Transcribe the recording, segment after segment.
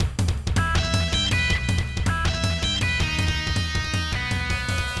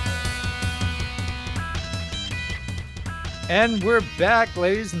And we're back,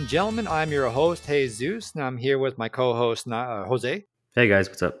 ladies and gentlemen. I'm your host, Jesus, and I'm here with my co-host, Jose. Hey guys,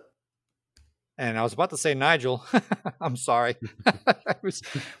 what's up? And I was about to say Nigel. I'm sorry.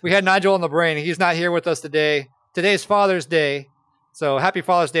 We had Nigel on the brain. He's not here with us today. Today's Father's Day. So happy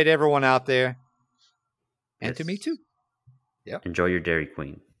Father's Day to everyone out there. And to me too. Yep. Enjoy your Dairy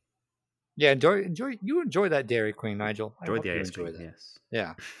Queen. Yeah, enjoy that Dairy Queen, Nigel. Enjoy the ice cream, yes.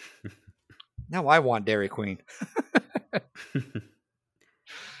 Yeah. Now I want Dairy Queen.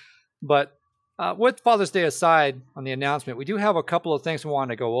 But with Father's Day aside on the announcement, we do have a couple of things we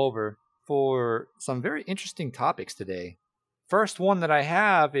want to go over for some very interesting topics today. First one that I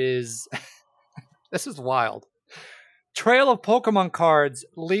have is, this is wild. Trail of Pokemon cards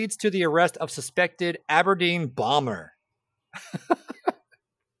leads to the arrest of suspected Aberdeen bomber.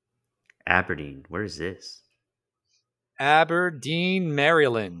 Aberdeen, where is this? Aberdeen,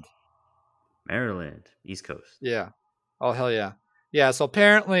 Maryland. Maryland, East Coast. Yeah. Oh, hell yeah. Yeah, so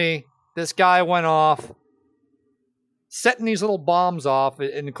apparently this guy went off setting these little bombs off.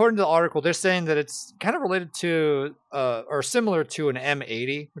 And according to the article, they're saying that it's kind of related to or similar to an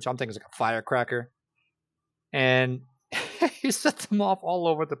M80, which I'm thinking is like a firecracker. And he set them off all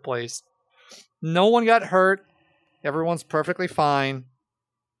over the place. No one got hurt. Everyone's perfectly fine.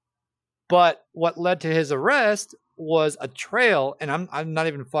 But what led to his arrest was a trail, and I'm not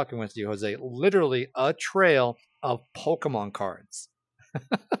even fucking with you, Jose. Literally a trail of Pokemon cards.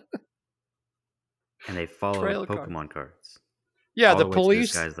 And they followed Pokemon cards. Yeah, all the way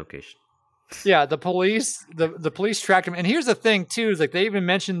police. To this guy's location. Yeah, the police. The police tracked him, and here's the thing too: is like they even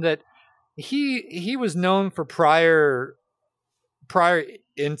mentioned that he was known for prior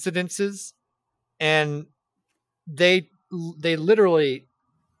incidences, and they literally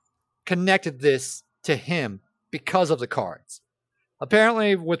connected this to him because of the cards.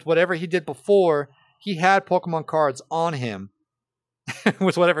 Apparently, with whatever he did before, he had Pokemon cards on him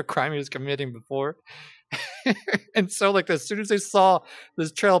with whatever crime he was committing before. And so, like, as soon as they saw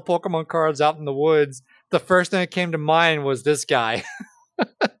this trail of Pokemon cards out in the woods, the first thing that came to mind was this guy.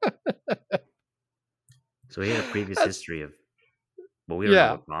 So he had a previous history of, well, we don't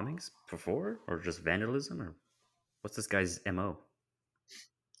know what bombings before, or just vandalism, or what's this guy's MO?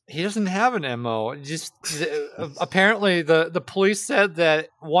 He doesn't have an MO. Just apparently, the police said that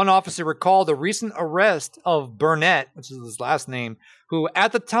one officer recalled the recent arrest of Burnett, which is his last name, who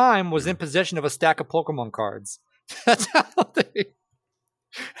at the time was in possession of a stack of Pokemon cards. That's how they.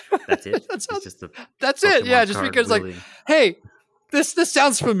 That's it. That's it. Yeah, just because, like, hey, this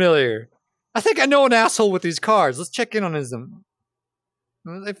sounds familiar. I think I know an asshole with these cards. Let's check in on his.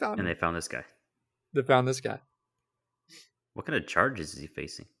 They found this guy. They found this guy. What kind of charges is he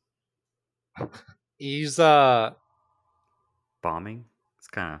facing? He's bombing. It's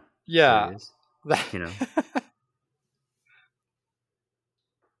kind of yeah. You know.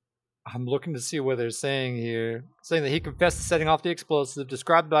 I'm looking to see what they're saying here. Saying that he confessed to setting off the explosive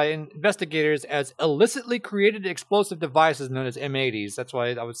described by investigators as illicitly created explosive devices known as M80s. That's why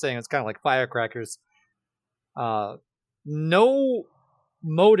I was saying it's kind of like firecrackers. No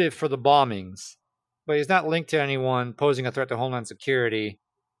motive for the bombings, but he's not linked to anyone posing a threat to Homeland Security.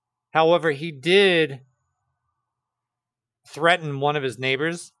 However, he did threaten one of his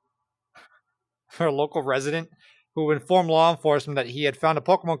neighbors, or a local resident, who informed law enforcement that he had found a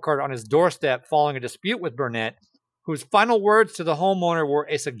Pokemon card on his doorstep following a dispute with Burnett, whose final words to the homeowner were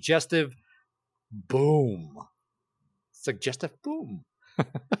a suggestive boom. Suggestive boom.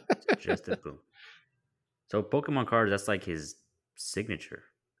 Suggestive boom. So Pokemon cards, that's like his signature.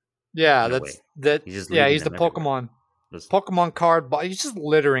 Yeah, he's the Pokemon. Pokemon card, he's just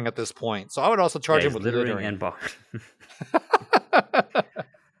littering at this point. So I would also charge him with littering and bar.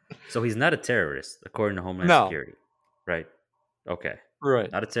 So he's not a terrorist, according to Homeland Security, right? Okay,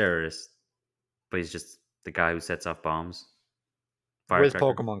 right. Not a terrorist, but he's just the guy who sets off bombs with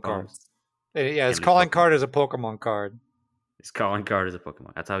Pokemon cards. Yeah, his calling card is a Pokemon card. His calling card is a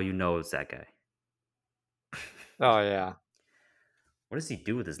Pokemon. That's how you know it's that guy. Oh yeah. What does he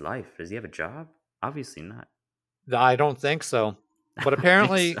do with his life? Does he have a job? Obviously not. I don't think so. But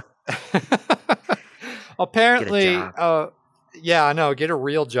apparently, yeah, I know. Get a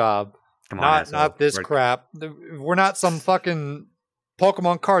real job. Come on, not this crap. We're not some fucking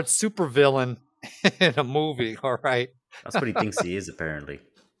Pokemon card supervillain in a movie. All right. That's what he thinks he is. Apparently,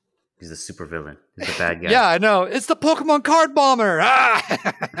 he's a supervillain. He's a bad guy. Yeah, I know. It's the Pokemon card bomber.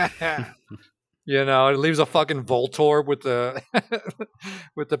 Ah! You know, it leaves a fucking Voltorb with the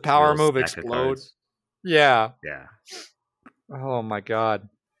with the power move explode. Yeah. Yeah. Oh my god.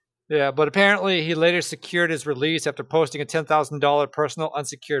 Yeah, but apparently he later secured his release after posting a $10,000 personal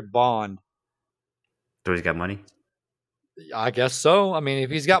unsecured bond. So he's got money? I guess so. I mean, if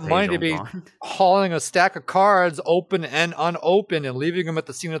he's got To pay his money to own be bond. hauling a stack of cards open and unopened and leaving them at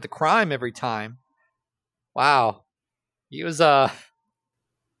the scene of the crime every time. Wow. He was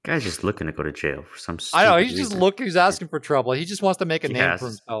Guy's just looking to go to jail for some I know, stupid reason. he's asking for trouble. He just wants to make a name for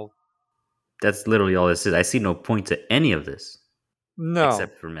Yes. himself. That's literally all this is. I see no point to any of this. No.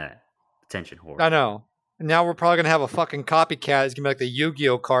 Except for Matt. Attention whore. I know. And now we're probably gonna have a fucking copycat. He's gonna be like the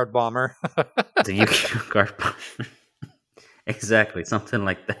Yu-Gi-Oh card bomber. The Yu-Gi-Oh card bomber. Exactly, something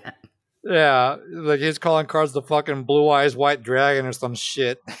like that. Yeah, like he's calling cards the fucking Blue Eyes White Dragon or some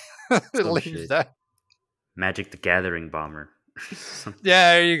shit. Some shit. That. Magic the Gathering bomber.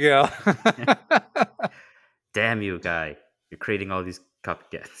 Yeah, there you go. Damn you, guy. You're creating all these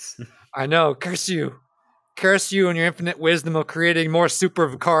copycats. I know. Curse you. Curse you and your infinite wisdom of creating more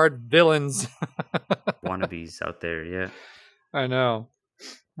super card villains. Wannabes out there, yeah. I know.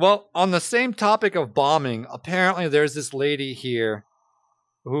 Well, on the same topic of bombing, apparently there's this lady here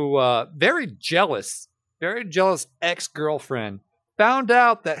who, very jealous ex-girlfriend, found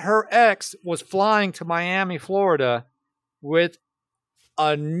out that her ex was flying to Miami, Florida with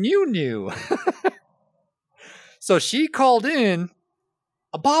a new. So she called in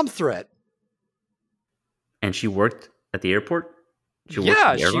a bomb threat. And she worked at the airport? She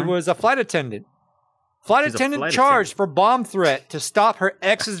was a flight attendant. Flight attendant charged for bomb threat to stop her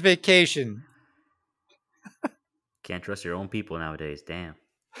ex's vacation. Can't trust your own people nowadays, damn.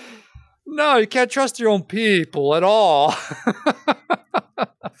 No, you can't trust your own people at all.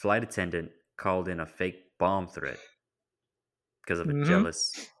 Flight attendant called in a fake bomb threat because of a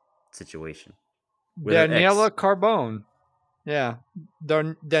jealous situation. Daniela Carbone. Yeah.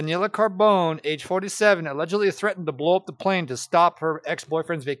 Daniela Carbone, age 47, allegedly threatened to blow up the plane to stop her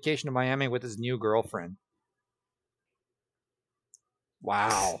ex-boyfriend's vacation to Miami with his new girlfriend.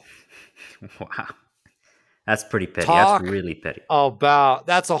 Wow. Wow. That's pretty petty. That's really petty.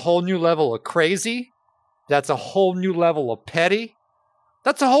 That's a whole new level of crazy. That's a whole new level of petty.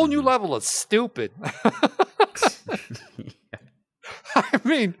 That's a whole new level of stupid. Yeah. I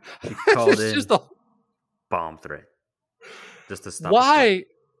mean, she called in just a bomb threat. Just to stop. Why?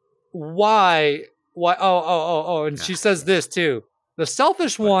 Oh, and she says this too. The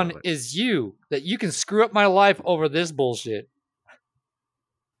selfish one is you, that you can screw up my life over this bullshit.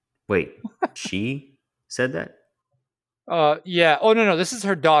 Wait, she said that? Yeah. Oh, no. This is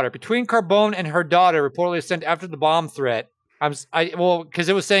her daughter. Between Carbone and her daughter, reportedly sent after the bomb threat. Because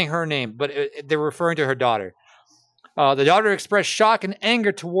it was saying her name, but they were referring to her daughter. The daughter expressed shock and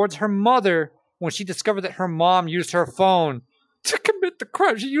anger towards her mother when she discovered that her mom used her phone to commit the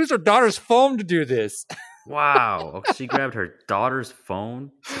crime. She used her daughter's phone to do this. Wow. She grabbed her daughter's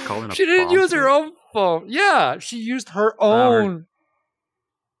phone to call in a She didn't use her own phone. Yeah, she used her own. Her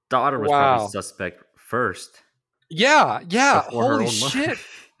daughter was probably suspect first. Yeah. Holy shit.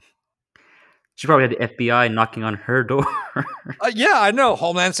 She probably had the FBI knocking on her door. Yeah, I know.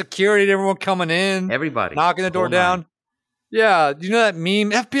 Homeland Security, everyone coming in. Everybody. Knocking the door down. Yeah, do you know that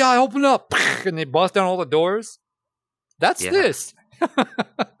meme? FBI, open up. And they bust down all the doors. That's this.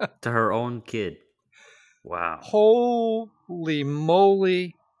 To her own kid. Wow. Holy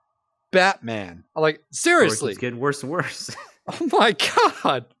moly. Batman. Like, seriously. It's getting worse and worse. Oh my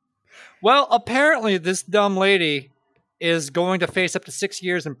God. Well, apparently this dumb lady is going to face up to 6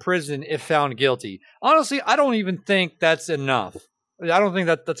 years in prison if found guilty. Honestly, I don't even think that's enough. I don't think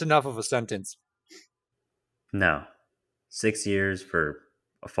that's enough of a sentence. No. 6 years for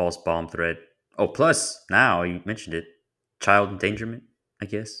a false bomb threat. Oh, plus, now you mentioned it, child endangerment, I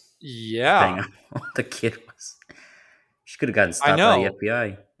guess. Yeah. Depending on what the kid was. She could have gotten stopped by the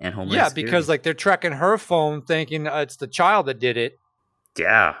FBI and Homeland Security. Yeah, because they're tracking her phone thinking it's the child that did it.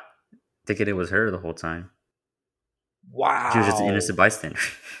 Yeah. Thinking it was her the whole time. Wow. She was just an innocent bystander.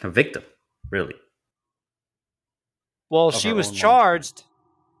 A victim, really. Well, she was charged.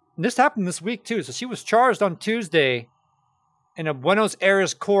 And this happened this week, too. So she was charged on Tuesday in a Buenos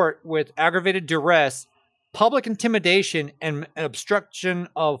Aires court with aggravated duress, public intimidation, and obstruction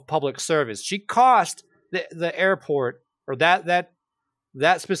of public service. She cost the airport, or that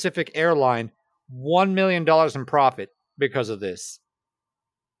specific airline, $1 million in profit because of this.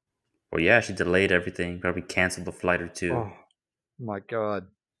 Well, yeah, she delayed everything. Probably canceled the flight or two. Oh, my God.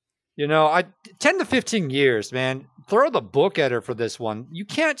 10 to 15 years, man. Throw the book at her for this one. You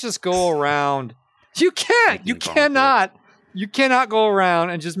can't just go around. You can't. You cannot. You cannot go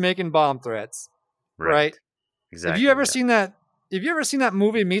around and just making bomb threats. Right? Exactly. Have you ever seen that? Have you ever seen that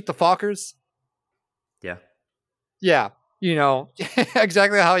movie, Meet the Fockers? Yeah. Yeah.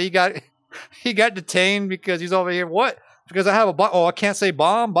 Exactly how he got detained because he's over here. What? Because I have a bomb. Oh, I can't say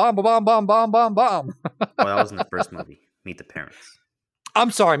bomb. Bomb. Well, that was in the first movie. Meet the Parents.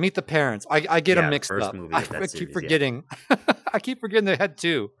 I'm sorry, Meet the Parents. I get them Yeah, the mixed first up. movie I of that keep series. Yeah. forgetting. I keep forgetting they had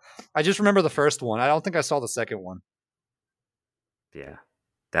two. I just remember the first one. I don't think I saw the second one. Yeah.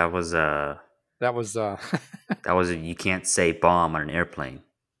 That was a That was you can't say bomb on an airplane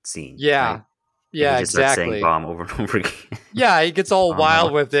scene, right? yeah. And he Yeah, just starts saying exactly. bomb over and over again. Yeah, he gets all Bomb wild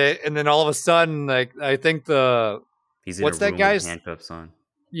on. with it, and then all of a sudden, like I think He's in a what's that room with guy's? handcuffs on.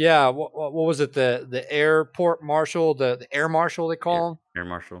 Yeah, what was it? The airport marshal, the air marshal they Air, call him. Air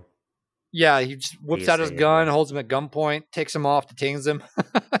Marshal. Yeah, he just whips out his ASA, gun, yeah. holds him at gunpoint, takes him off, detains him.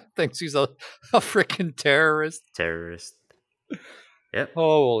 Thinks he's a freaking terrorist. Terrorist. Yep.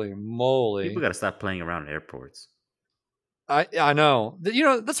 Holy People moly! got to stop playing around at airports. I know. You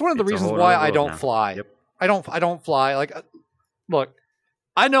know that's one of the It's a reasons whole why other I world don't now. fly. Yep. I don't fly. Like, look,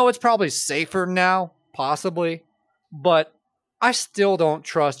 I know it's probably safer now, possibly, but I still don't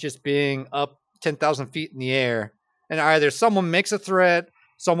trust just being up 10,000 feet in the air and either someone makes a threat,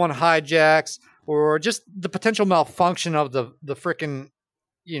 someone hijacks, or just the potential malfunction of the freaking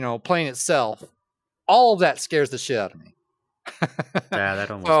plane itself. All of that scares the shit out of me. Yeah,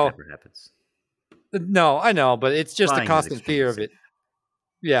 that almost So never happens. no, I know, but it's just the Flying is constant extremely fear of safe. it.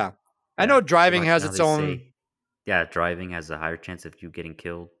 Yeah, I Yeah. know driving You has know how its they own. say, yeah, driving has a higher chance of you getting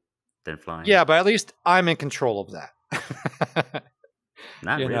killed than flying? Yeah, but at least I'm in control of that.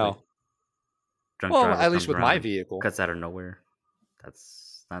 Not you really. know, Drunk well, driver at least comes with around my and vehicle. cuts out of nowhere.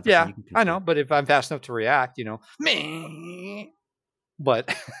 That's not something Yeah, you can I know, control. but if I'm fast enough to react, me.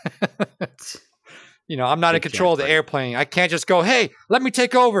 But I'm not in Big control chance, of the buddy. airplane. I can't just go, "Hey, let me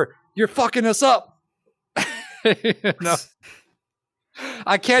take over. You're fucking us up." you know,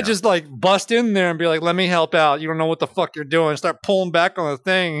 I can't No. just like bust in there and be like, "Let me help out." You don't know what the fuck you're doing. Start pulling back on the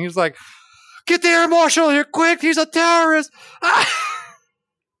thing. And he's like, "Get the air marshal here quick. He's a terrorist."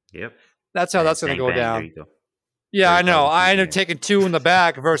 Yep. That's how And that's going to bang, go bang. There down. you go. Yeah, I know. 30,000 feet I in the ended up air. taking two in the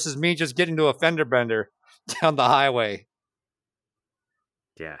back versus me just getting to a fender bender down the highway,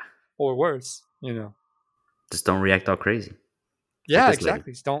 Yeah. or worse. Just don't react all crazy. It's like Yeah, this lady.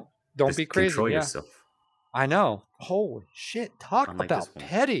 exactly. Don't be Just crazy. control Yeah, yourself. I know. Holy shit! Talk Unlike this about woman.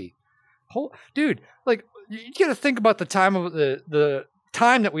 petty. Dude, like you got to think about the time of the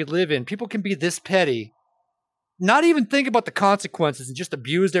time that we live in. People can be this petty, not even think about the consequences, and just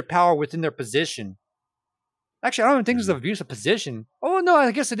abuse their power within their position. Actually, I don't even think it's Mm-hmm. an abuse of position. Oh no,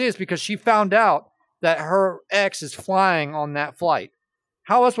 I guess it is because she found out that her ex is flying on that flight.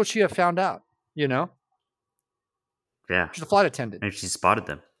 How else would she have found out? Yeah. She's a flight attendant. Maybe she spotted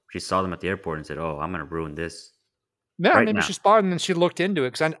them. She saw them at the airport and said, "Oh, I'm gonna ruin this Yeah, right maybe now." she spotted and then she looked into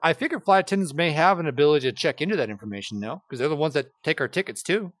it because I figure flight attendants may have an ability to check into that information, no? Because they're the ones that take our tickets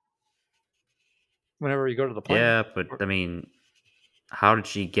too. Whenever you go to the plane, Yeah, but I mean, how did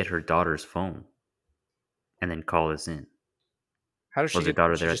she get her daughter's phone and then call this in? how does she Was her get?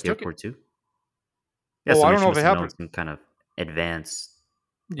 daughter She there at just the took it. airport too? Yeah, Oh, so I maybe don't she know if must it have known happened. some kind of advanced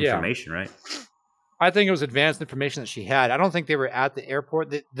Yeah, information, right? I think it was advanced information that she had. I don't think they were at the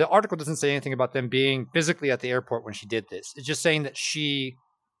airport. The article doesn't say anything about them being physically at the airport when she did this. It's just saying that she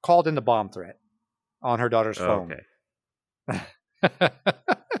called in the bomb threat on her daughter's Oh, phone. okay.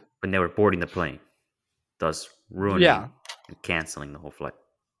 When they were boarding the plane, thus Yeah, ruining and canceling the whole flight.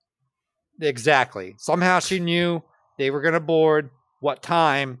 exactly. Somehow she knew they were going to board, what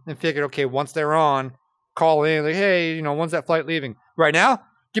time, and figured, okay, once they're on, call in, like, hey, when's that flight leaving? Right now?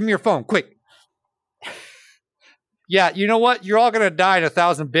 Give me your phone, quick. Yeah, you know what? You're all going to die in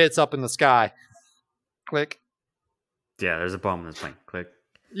 1,000 bits up in the sky. Click. Yeah, there's a bomb in this plane. Click.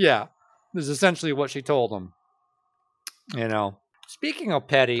 Yeah, this is essentially what she told them. Speaking of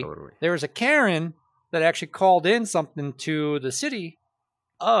petty, Totally. there was a Karen that actually called in something to the city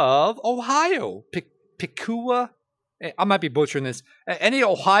of Ohio. Piqua. I might be butchering this. Any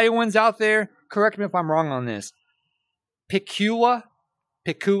Ohioans out there, correct me if I'm wrong on this. Piqua?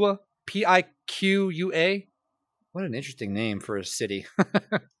 Piqua? What an interesting name for a city.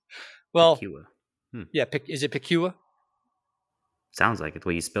 Well, Tequila. yeah, is it Piqua? Sounds like it. The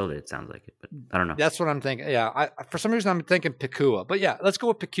way you spelled it, it sounds like it, but I don't know. That's what I'm thinking. Yeah, for some reason I'm thinking Piqua. But yeah, let's go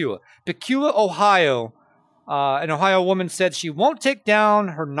with Piqua. Piqua, Ohio. An Ohio woman said she won't take down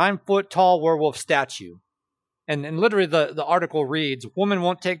her 9-foot tall werewolf statue. And literally the article reads, woman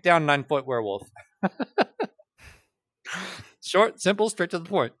won't take down 9-foot werewolf. Short, simple, straight to the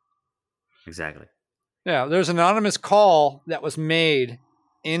point. Exactly. Yeah, there's an anonymous call that was made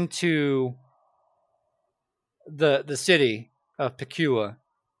into the city of Piqua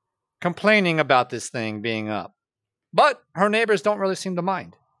complaining about this thing being up. But her neighbors don't really seem to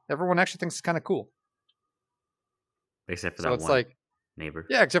mind. Everyone actually thinks it's kind of cool. Except for So that it's one like, neighbor.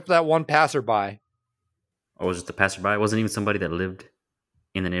 yeah, except for that one passerby. Or was it the passerby? It wasn't even somebody that lived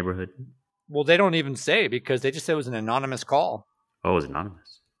in the neighborhood. Well, they don't even say because they just said it was an anonymous call. Oh, it was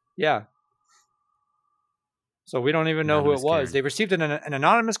anonymous. Yeah. So we don't even know who it Anonymous was. Karen. They received an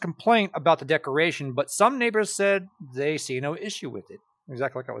anonymous complaint about the decoration, but some neighbors said they see no issue with it.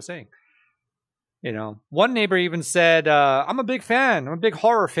 Exactly like I was saying. You know, one neighbor even said, I'm a big fan. I'm a big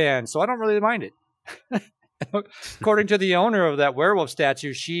horror fan, so I don't really mind it. According to the owner of that werewolf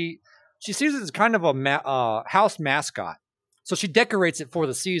statue, she sees it as kind of a house mascot. So she decorates it for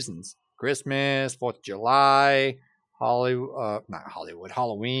the seasons. Christmas, 4th of July, not Hollywood,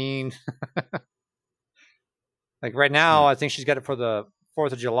 Halloween. Like right now, I think she's got it for the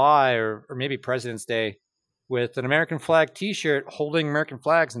 4th of July or maybe President's Day with an American flag t-shirt holding American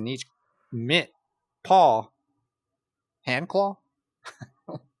flags in each mitt, paw, hand claw.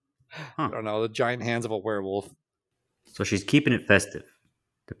 I don't know, the giant hands of a werewolf. So she's keeping it festive,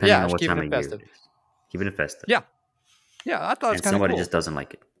 depending on what time of year festive. it is. Keeping it festive. Yeah. Yeah, I thought it was kind of cool. Somebody just doesn't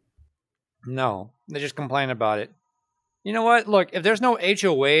like it. No, they just complain about it. You know what? Look, if there's no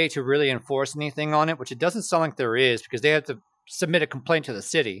HOA to really enforce anything on it, which it doesn't sound like there is because they have to submit a complaint to the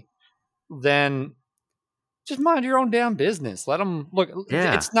city, then just mind your own damn business. Let them look.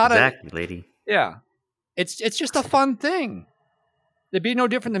 Yeah, it's not lady. Yeah, it's just a fun thing. It'd be no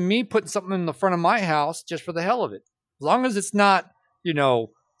different than me putting something in the front of my house just for the hell of it. As long as it's not,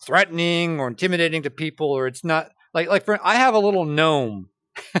 threatening or intimidating to people, or it's not I have a little gnome.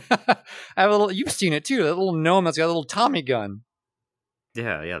 I have a little. You've seen it too. That little gnome that's got a little Tommy gun.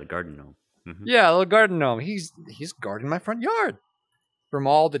 Yeah, the garden gnome. Mm-hmm. Yeah, a little garden gnome. He's guarding my front yard from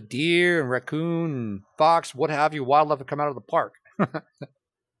all the deer and raccoon and fox, what have you, wildlife that come out of the park.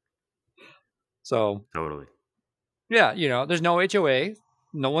 So totally. Yeah, there's no HOA.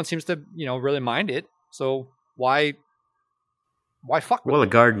 No one seems to, really mind it. So why fuck with Well, a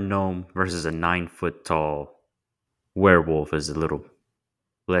garden gnome versus a 9-foot tall werewolf is a little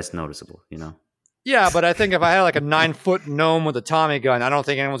less noticeable, Yeah, but I think if I had like a 9-foot gnome with a Tommy gun, I don't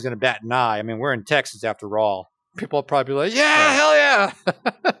think anyone's going to bat an eye. I mean, we're in Texas after all. People will probably be like, yeah, hell yeah.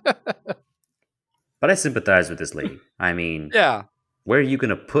 But I sympathize with this lady. I mean, yeah. Where are you going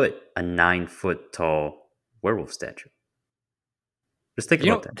to put a 9-foot tall werewolf statue? Just think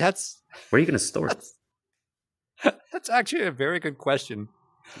about that. Where are you going to store it? That's actually a very good question.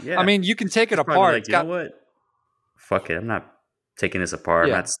 Yeah. I mean, you can take it apart. Like, you know what? Fuck it. I'm not taking this apart.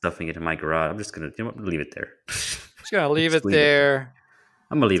 I'm not stuffing it in my garage. I'm just going to leave it there. Just going to leave it there.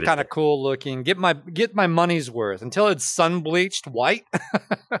 I'm going to leave it there. It's kind of cool looking. Get my money's worth. Until it's sun bleached white,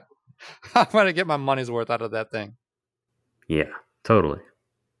 I'm going to get my money's worth out of that thing. Yeah, totally.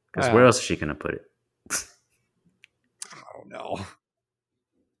 Because where else is she going to put it? I don't know.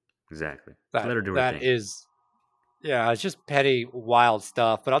 Exactly. Let her do her thing. It's just petty, wild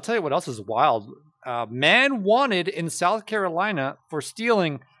stuff. But I'll tell you what else is wild. Man wanted in South Carolina for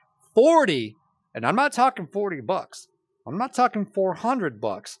stealing 40, and I'm not talking $40. I'm not talking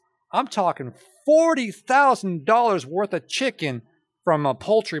 $400. I'm talking $40,000 worth of chicken from a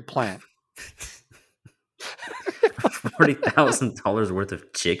poultry plant. $40,000 worth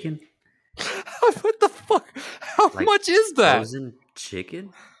of chicken? What the fuck? How much is that? Frozen chicken?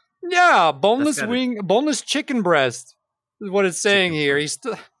 Yeah, boneless chicken breast is what it's saying here. He's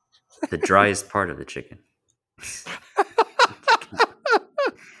still the driest part of the chicken.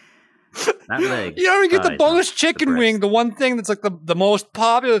 Not legs. You don't even get the boneless chicken wing, the one thing that's like the most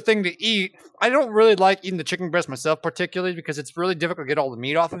popular thing to eat. I don't really like eating the chicken breast myself particularly because it's really difficult to get all the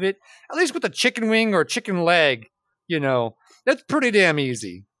meat off of it. At least with the chicken wing or chicken leg, that's pretty damn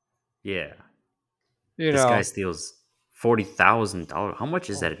easy. Yeah. This guy steals $40,000. How much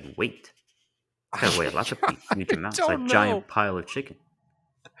is that in weight? It's gotta weigh a lot of huge amounts. It's like a giant pile of chicken.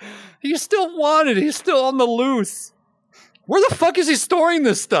 He's still wanted. He's still on the loose. Where the fuck is he storing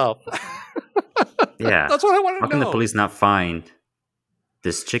this stuff? Yeah. That's what I want to know. How can the police not find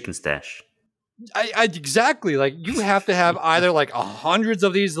this chicken stash? Exactly. Like, you have to have either like hundreds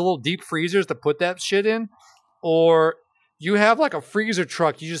of these little deep freezers to put that shit in, or you have like a freezer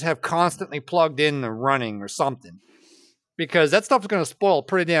truck you just have constantly plugged in and running or something. Because that stuff's going to spoil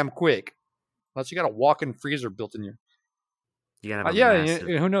pretty damn quick. Unless you got a walk-in freezer built in your... You gotta have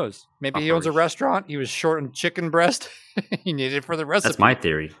who knows? Maybe he owns a restaurant. He was short on chicken breast. He needed it for the recipe. That's my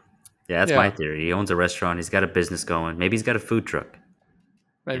theory. Yeah, that's my theory. He owns a restaurant. He's got a business going. Maybe he's got a food truck.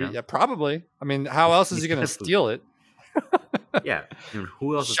 Maybe, yeah, probably. I mean, how else is he going to steal it? Yeah,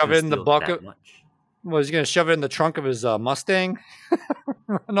 who else? Shove it in the bucket. Was he going to shove it in the trunk of his Mustang?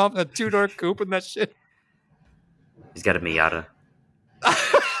 Run off in a 2-door coupe and that shit. He's got a Miata.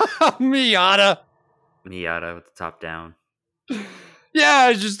 Miata with the top down. Yeah,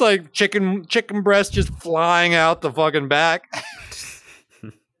 it's just like chicken breast just flying out the fucking back.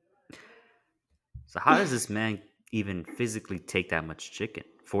 So how does this man even physically take that much chicken?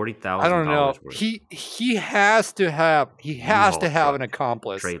 Forty I thousand don't know. dollars worth. He has to have U-Haul an truck,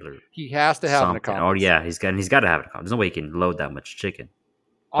 accomplice. trailer, He has to have an something. Oh accomplice. yeah, he's got to have it. There's no way he can load that much chicken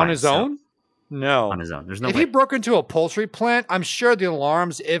On by his himself own? No. on his own. There's no If he way. broke into a poultry plant, I'm sure the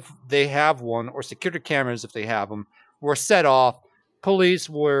alarms, if they have one, or security cameras, if they have them, were set off. Police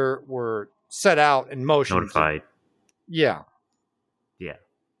were set out in motion. Notified. Yeah, Yeah,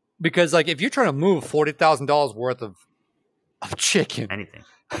 because like if you're trying to move $40,000 worth of chicken, anything.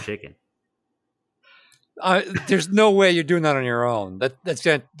 Chicken. there's no way you're doing that on your own.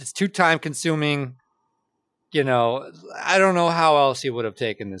 That's too time consuming. You know, I don't know how else he would have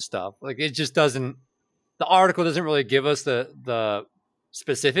taken this stuff. Like it just doesn't. The article doesn't really give us the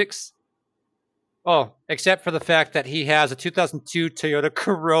specifics. Oh, except for the fact that he has a 2002 Toyota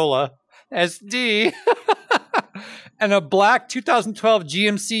Corolla SD and a black 2012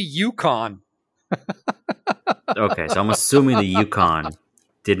 GMC Yukon. Okay, so I'm assuming the Yukon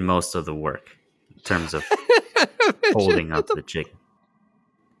did most of the work in terms of holding up the chicken.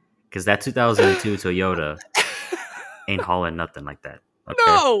 Because that 2002 Toyota ain't hauling nothing like that. Okay?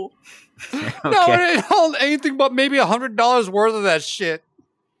 No, Okay. no, it ain't hold anything but maybe $100 worth of that shit.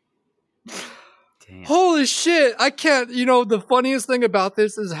 Damn. Holy shit! I can't. You know, the funniest thing about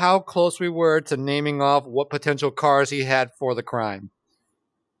this is how close we were to naming off what potential cars he had for the crime.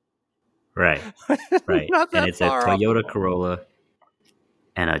 Right. Right. Not that And it's a far off. Toyota Corolla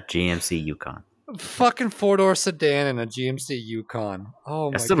and a GMC Yukon. Fucking four-door sedan and a GMC Yukon.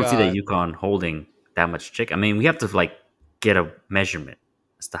 Oh my I still god! don't see that Yukon holding that much chicken. I mean, we have to like get a measurement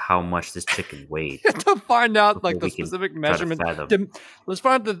as to how much this chicken weighed. To find out like Before the we can specific try to measurement. fathom. Let's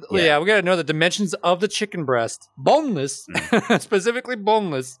find the Yeah. we gotta know the dimensions of the chicken breast, boneless, specifically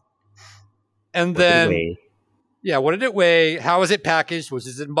boneless, and What did it then weigh? yeah, what did it weigh? How was it packaged? Was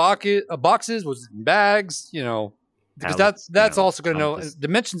it in boxes? Was it in bags? You know, because Pallets, that's you know, also gonna know compass.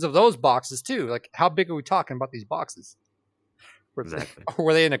 dimensions of those boxes too. Like how big are we talking about these boxes? Exactly.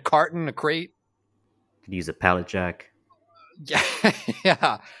 Were they in a carton, a crate? Could use a pallet jack,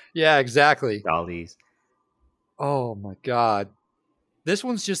 Yeah, yeah, exactly. dollies. Oh my god. This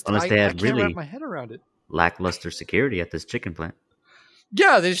one's just Unless I they had can't really wrap my head around it. lackluster security at this chicken plant.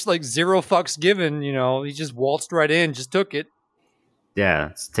 Yeah, they just like zero fucks given, you know. He just waltzed right in, just took it. Yeah,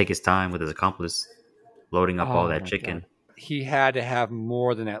 let's take his time with his accomplice, loading up all Oh that my chicken. God. He had to have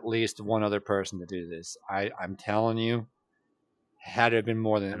more than at least one other person to do this. I'm telling you, had to have been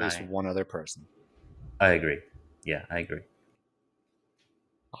more than at And least I- one other person. I agree. Yeah, I agree.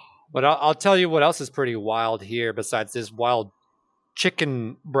 But I'll tell you what else is pretty wild here besides this wild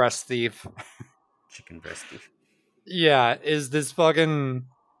chicken breast thief. Chicken breast thief. Yeah, is this fucking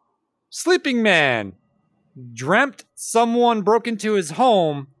sleeping man dreamt someone broke into his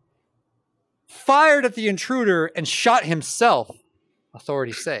home, fired at the intruder, and shot himself,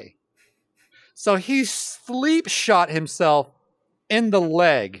 authorities say. So he sleep shot himself in the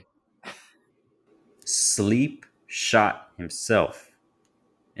leg. Sleep shot himself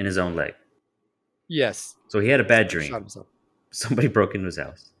in his own leg. Yes. So he had a bad Shot dream. himself. Somebody broke into his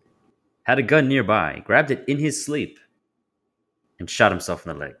house, had a gun nearby, grabbed it in his sleep, and shot himself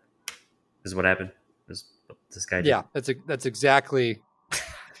in the leg. This is what happened. This guy did. Yeah, that's exactly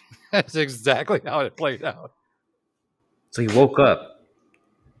that's exactly how it played out. So he woke up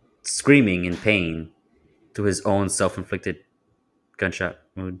screaming in pain to his own self-inflicted gunshot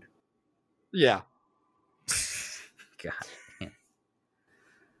wound. Yeah. God damn.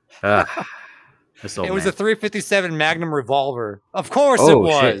 Ah, this old It was man. a 357 Magnum revolver. Of course it Oh,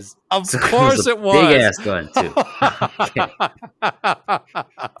 shit. was. Of So course it was. Big ass gun too. Okay.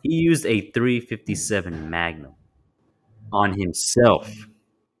 He used a 357 Magnum on himself.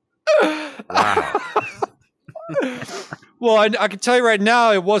 Wow. Well, I can tell you right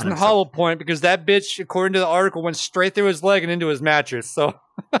now, it wasn't himself. hollow point because that bitch, according to the article, went straight through his leg and into his mattress. So,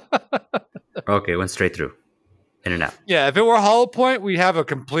 Okay, went straight through. In and out. yeah, if it were hollow point, we'd have a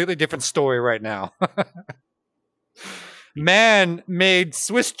completely different story right now. Man made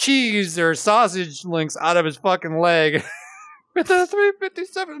Swiss cheese or sausage links out of his fucking leg with a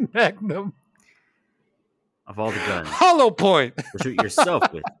 357 Magnum. Of all the guns Hollow point. to shoot yourself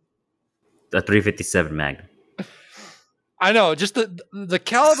with, a 357 Magnum. I know, just the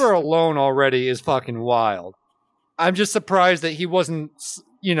caliber alone already is fucking wild. I'm just surprised that he wasn't,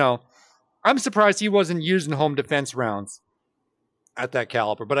 you know, I'm surprised he wasn't using home defense rounds at that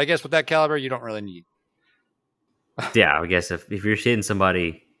caliber. But I guess with that caliber, you don't really need. Yeah, I guess if you're hitting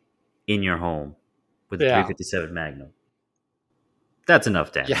somebody in your home with a Yeah. 357 Magnum, That's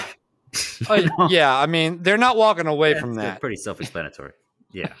enough damage. Yeah. You know? Yeah, I mean, they're not walking away from That's that. pretty self-explanatory.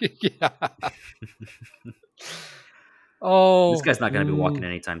 Yeah. Yeah. Oh. This guy's not going to be walking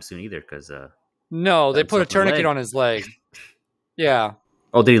anytime soon either because no, they put a himself in the tourniquet leg. on his leg. Yeah.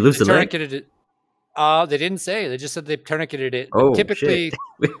 Oh, did he lose They the leg? tourniqueted it. They didn't say. They just said they tourniqueted it. But Oh, typically,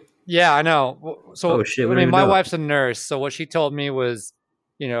 shit. yeah, I know. So, Oh, shit, we I don't mean, even my know. wife's a nurse, so what she told me was,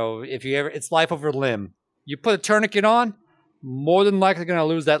 if you ever, it's life over limb. You put a tourniquet on, more than likely going to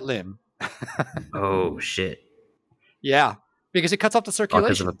lose that limb. Oh, shit. Yeah, because it cuts off the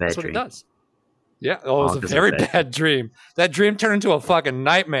circulation. of a bad That's what dream. it does. Yeah. Oh, it was a 'cause of very a bad bad dream. That dream turned into a fucking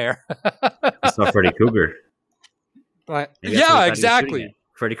nightmare. I saw Freddy Krueger. But, Maybe that's what he thought he was exactly. shooting at.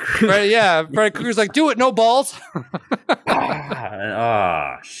 Freddy Krueger. Right, yeah, Freddy Krueger's like, do it, no balls.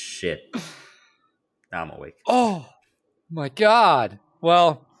 Oh, shit. Now I'm awake. Oh, my God.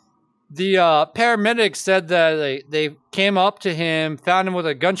 Well, the paramedics said that they came up to him, found him with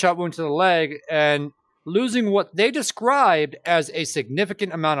a gunshot wound to the leg, and losing what they described as a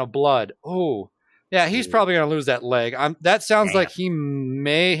significant amount of blood. Oh, yeah, he's probably going to lose that leg. That sounds like he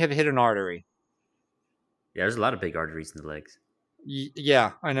may have hit an artery. Yeah, there's a lot of big arteries in the legs.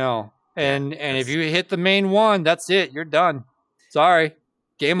 Yeah, I know. And if you hit the main one, that's it. You're done. Sorry.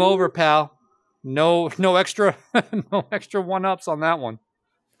 Game over, pal. No extra no extra one-ups on that one.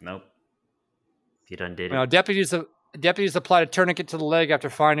 Nope. You done did it. Deputies applied a tourniquet to the leg after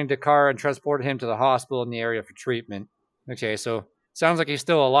finding Dakar and transported him to the hospital in the area for treatment. Okay, so sounds like he's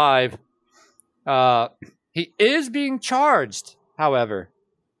still alive. He is being charged, however.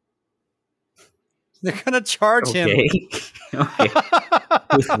 They're going to charge him. Okay.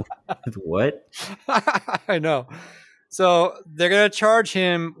 With what? I know. So they're going to charge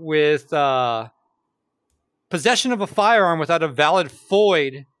him with possession of a firearm without a valid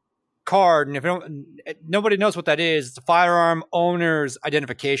FOID card. And if nobody knows what that is, it's a firearm owner's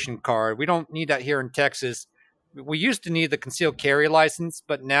identification card. We don't need that here in Texas. We used to need the concealed carry license,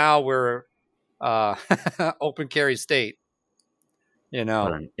 but now we're open carry state.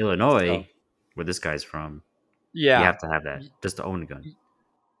 Well, in Illinois, where this guy's from, you have to have that just to own a gun.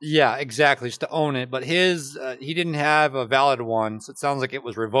 Yeah, exactly, just to own it. But his, he didn't have a valid one, so it sounds like it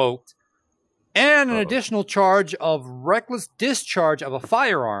was revoked. And an additional charge of reckless discharge of a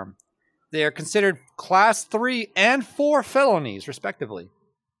firearm. They are considered Class 3 and 4 felonies, respectively.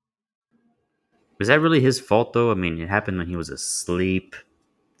 Was that really his fault, though? I mean, it happened when he was asleep,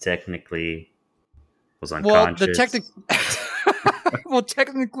 technically. Was unconscious. Well,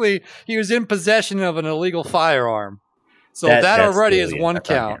 technically, he was in possession of an illegal firearm. So that already is one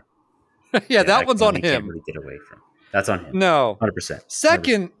count. Yeah, that one's on him. Can't really get away from. That's on him. No. 100%.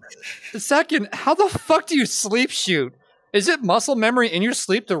 Second, how the fuck do you sleep shoot? Is it muscle memory in your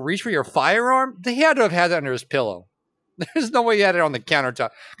sleep to reach for your firearm? They had to have had that under his pillow. There's no way he had it on the countertop.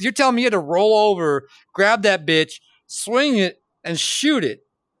 Because you're telling me he had to roll over, grab that bitch, swing it, and shoot it.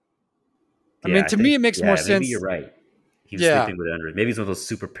 I mean, to me, it makes more sense. Maybe you're right. He was sleeping with it under it. Maybe he's one of those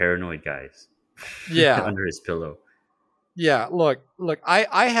super paranoid guys. Yeah. Under his pillow. Yeah, look,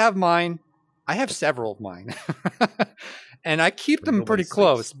 I have mine. I have several of mine. And I keep them pretty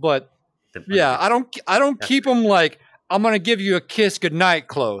close, but yeah, I don't keep them like I'm going to give you a kiss goodnight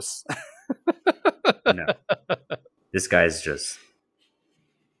close. No. This guy's just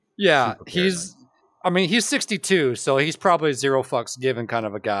he's 62, so he's probably zero fucks given kind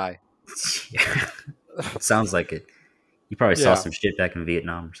of a guy. Yeah. Sounds like it. He probably saw some shit back in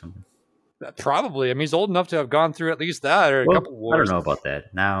Vietnam or something. Probably. I mean, he's old enough to have gone through at least that or a couple wars. I don't know about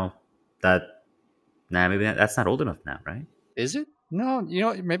that. Maybe that's not old enough now, right? Is it? No,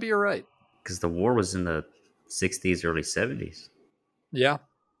 maybe you're right. Because the war was in the 60s, early 70s. Yeah.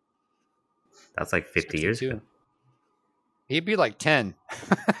 That's like 50 years ago. He'd be like 10.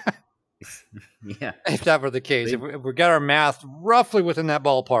 Yeah. If that were the case. If we got our math roughly within that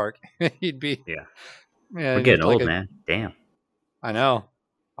ballpark, he'd be. Yeah. We're getting old, man. Damn. I know.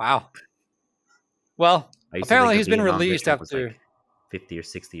 Wow. Well, apparently he's been released after like 50 or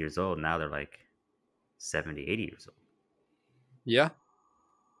 60 years old. Now they're like 70, 80 years old. Yeah.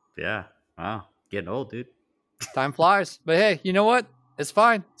 Yeah. Wow. Getting old, dude. Time flies. But hey, you know what? It's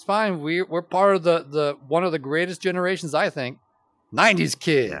fine. It's fine. We're part of the one of the greatest generations, I think. 90s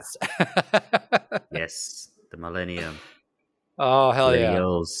kids. Yeah. Yes. The millennium. Oh, hell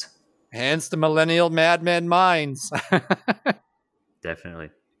Millennials. Yeah. Hence the millennial madman minds. Definitely.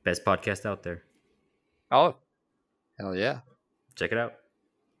 Best podcast out there. Oh, hell yeah. Check it out.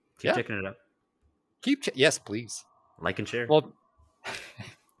 Keep checking it out. Yes, please. Like and share. Well,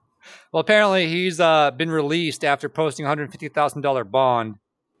 apparently he's been released after posting $150,000 bond,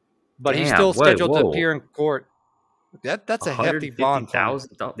 but he's still scheduled to appear in court. That's a hefty bond fine.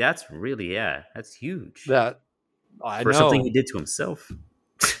 $150,000. That's really that's huge That I for something he know. did to himself.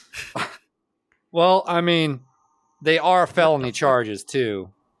 Well, I mean, they are What the felony fuck? charges too.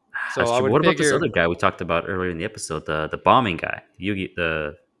 So That's I true. But would what about this other figure guy we talked about earlier in the episode, the bombing guy,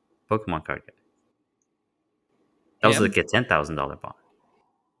 the Pokemon card guy? That was him like a $10,000 bomb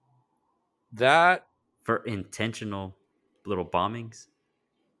that for intentional little bombings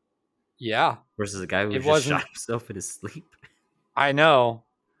yeah, versus a guy who it just shot wasn't. himself in his sleep. I know.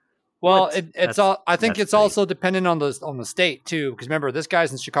 Well, What? it's all. I think That's it's crazy. also dependent on the state too. Because remember, this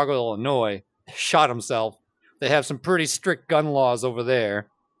guy's in Chicago, Illinois. Shot himself. They have some pretty strict gun laws over there.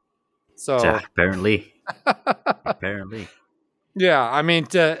 Yeah, So apparently, apparently. yeah, I mean,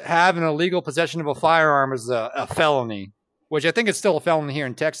 to have an illegal possession of a firearm is a felony, which I think it's still a felony here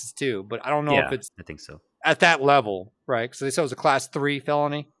in Texas too. But I don't know if Yeah, it's I think so. at that level, right? So they said it was a class 3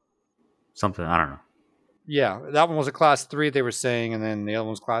 felony. Something I don't know. Yeah, that one was a class 3. They were saying, and then the other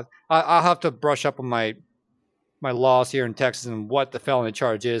one's class. I'll have to brush up on my laws here in Texas and what the felony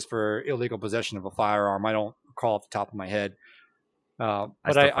charge is for illegal possession of a firearm. I don't recall off the top of my head, I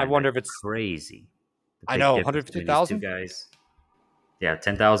but still I find that wonder if it's. crazy. The I big know difference between these two 150,000 guys. Yeah,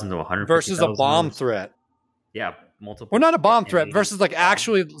 10,000 to versus a bomb $150,000. threat. Yeah, multiple. Well, not a bomb threat detonating versus like bomb.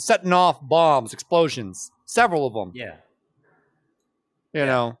 actually setting off bombs, explosions, several of them. Yeah, You yeah.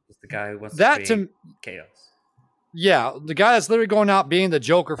 know It's the guy who wants to that create to chaos. yeah, the guy that's literally going out being the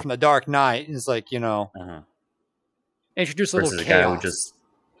Joker from the Dark Knight is like Uh-huh. introduce a little Versus a guy who chaos. just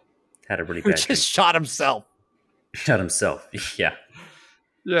had a really Who bad dream. just shot himself. Shot himself. Yeah.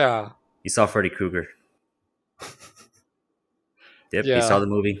 Yeah, He saw Freddy Krueger. Yep, he saw yeah. the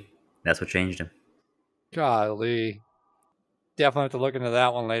movie. That's what changed him. Golly. Definitely have to look into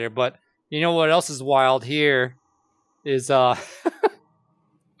that one later. But you know what else is wild here is this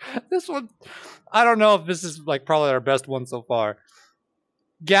one. I don't know if this is like probably our best one so far.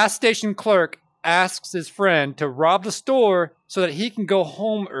 Gas station clerk asks his friend to rob the store so that he can go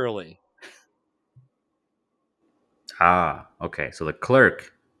home early. Ah, okay. So the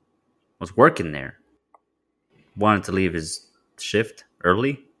clerk was working there. Wanted to leave his shift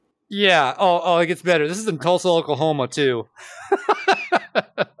early. Yeah. Oh, it gets better. This is in Tulsa, Oklahoma, too.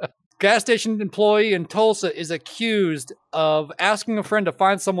 Gas station employee in Tulsa is accused of asking a friend to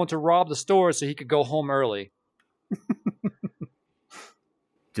find someone to rob the store so he could go home early.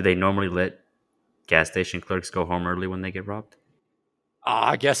 Do they normally let gas station clerks go home early when they get robbed?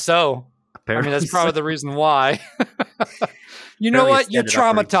 I guess so. Apparently, I mean, that's probably so. the reason why. You know Apparently, what? it You're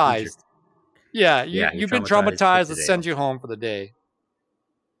standard operating procedure. traumatized. Yeah, Yeah, you're you've been traumatized. Put traumatized. to Let's send jail. you home for the day.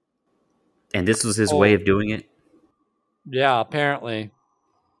 And this was his way Oh, of doing it. yeah, apparently.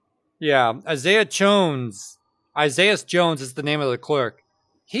 Yeah, Isaiah Jones is the name of the clerk.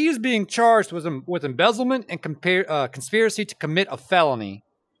 He is being charged with embezzlement and conspiracy to commit a felony.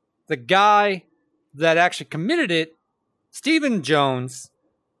 The guy that actually committed it, Stephen Jones,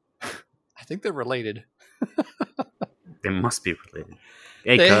 I think they're related. They must be related.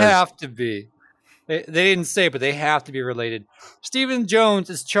 Hey, They cuz. have to be. They didn't say, but they have to be related. Stephen Jones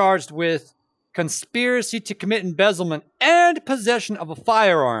is charged with conspiracy to commit embezzlement and possession of a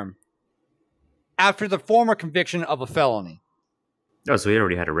firearm after the former conviction of a felony. Oh, so he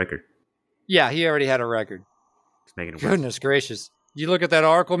already had a record. Yeah, he already had a record. It's making it worse. Goodness gracious. You look at that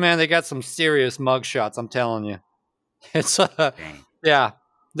article, man, they got some serious mugshots, I'm telling you. It's Dang. yeah,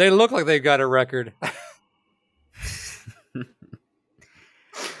 they look like they got a record.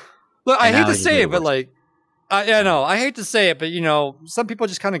 Look, I And hate now to he just say made it, it but worse. like, I know, I hate to say it, but some people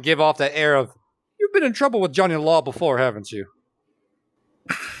just kind of give off that air of, you've been in trouble with Johnny Law before, haven't you?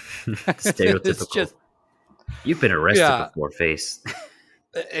 Stereotypical. It's just, You've been arrested yeah, before, face.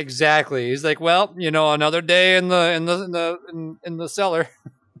 exactly. He's like, well, another day in the cellar,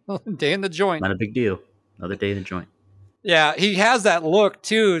 day in the joint. Not a big deal. Another day in the joint. Yeah, he has that look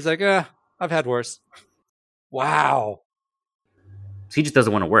too. He's like, I've had worse. Wow. So he just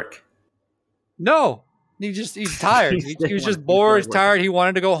doesn't want to work. No, he's tired. He was just bored. He's tired. He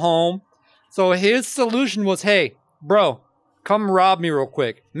wanted to go home. So his solution was, hey, bro, come rob me real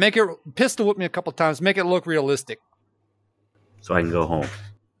quick. Make it pistol whip me a couple times. Make it look realistic. So I can go home.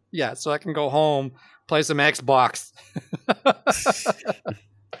 Yeah, so I can go home, play some Xbox.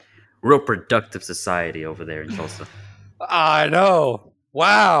 Real productive society over there in Tulsa. I know.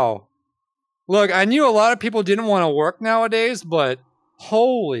 Wow. Look, I knew a lot of people didn't want to work nowadays, but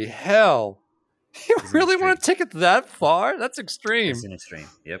holy hell. You It's an really extreme. want to take it that far? That's extreme. It's an extreme.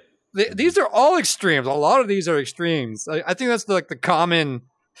 Yep. These are all extremes. A lot of these are extremes. I think that's the common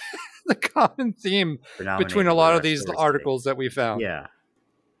the common theme between a lot of these articles that we found. Yeah.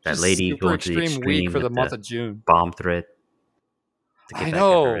 That Just lady super going to the extreme week extreme for the with month the of June. bomb threat to I get back at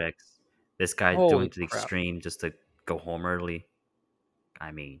her know. ex. This guy Holy doing to the crap. extreme just to go home early.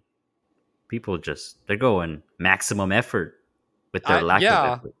 I mean, people they're going maximum effort with their lack of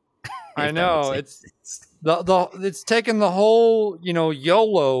Yeah, effort. I If that makes know. any It's sense. it's taken the whole,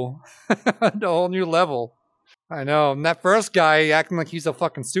 YOLO to a whole new level. I know. And that first guy acting like he's a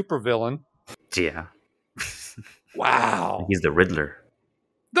fucking supervillain. Yeah. Wow. He's the Riddler.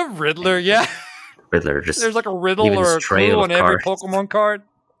 The Riddler, And yeah. Riddler just There's like a riddle leaving or his a clue trail on of every cards. Pokemon card.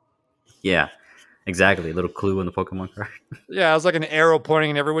 Yeah, exactly. A little clue on the Pokemon card. Yeah, it was like an arrow pointing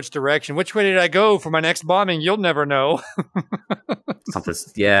in every which direction. Which way did I go for my next bombing? You'll never know. Something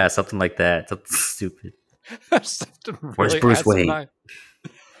like that. Something stupid. Something Where's really Bruce Wayne? asinine.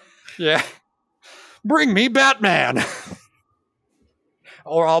 Yeah. Bring me Batman.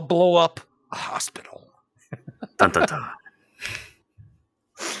 Or I'll blow up a hospital. Dun, dun, dun.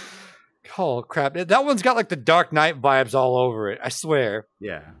 Oh crap! That one's got like the Dark Knight vibes all over it. I swear.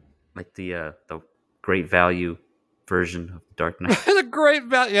 Yeah, like the great value version of Dark Knight, The great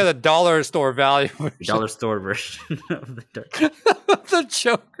value, yeah, the dollar store value version. dollar store version of the Dark Knight. The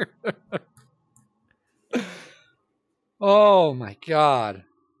Joker. Oh my god.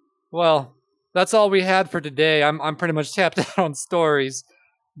 Well, that's all we had for today. I'm pretty much tapped out on stories,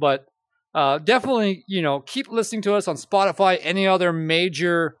 but definitely, keep listening to us on Spotify, any other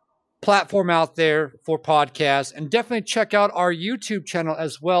major platform out there for podcasts, and definitely check out our YouTube channel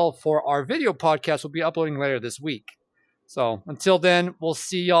as well for our video podcast we'll be uploading later this week. So until then, we'll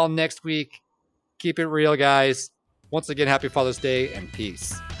see y'all next week. Keep it real, guys. Once again, happy Father's Day and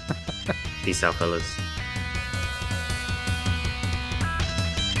peace. Peace out, fellas.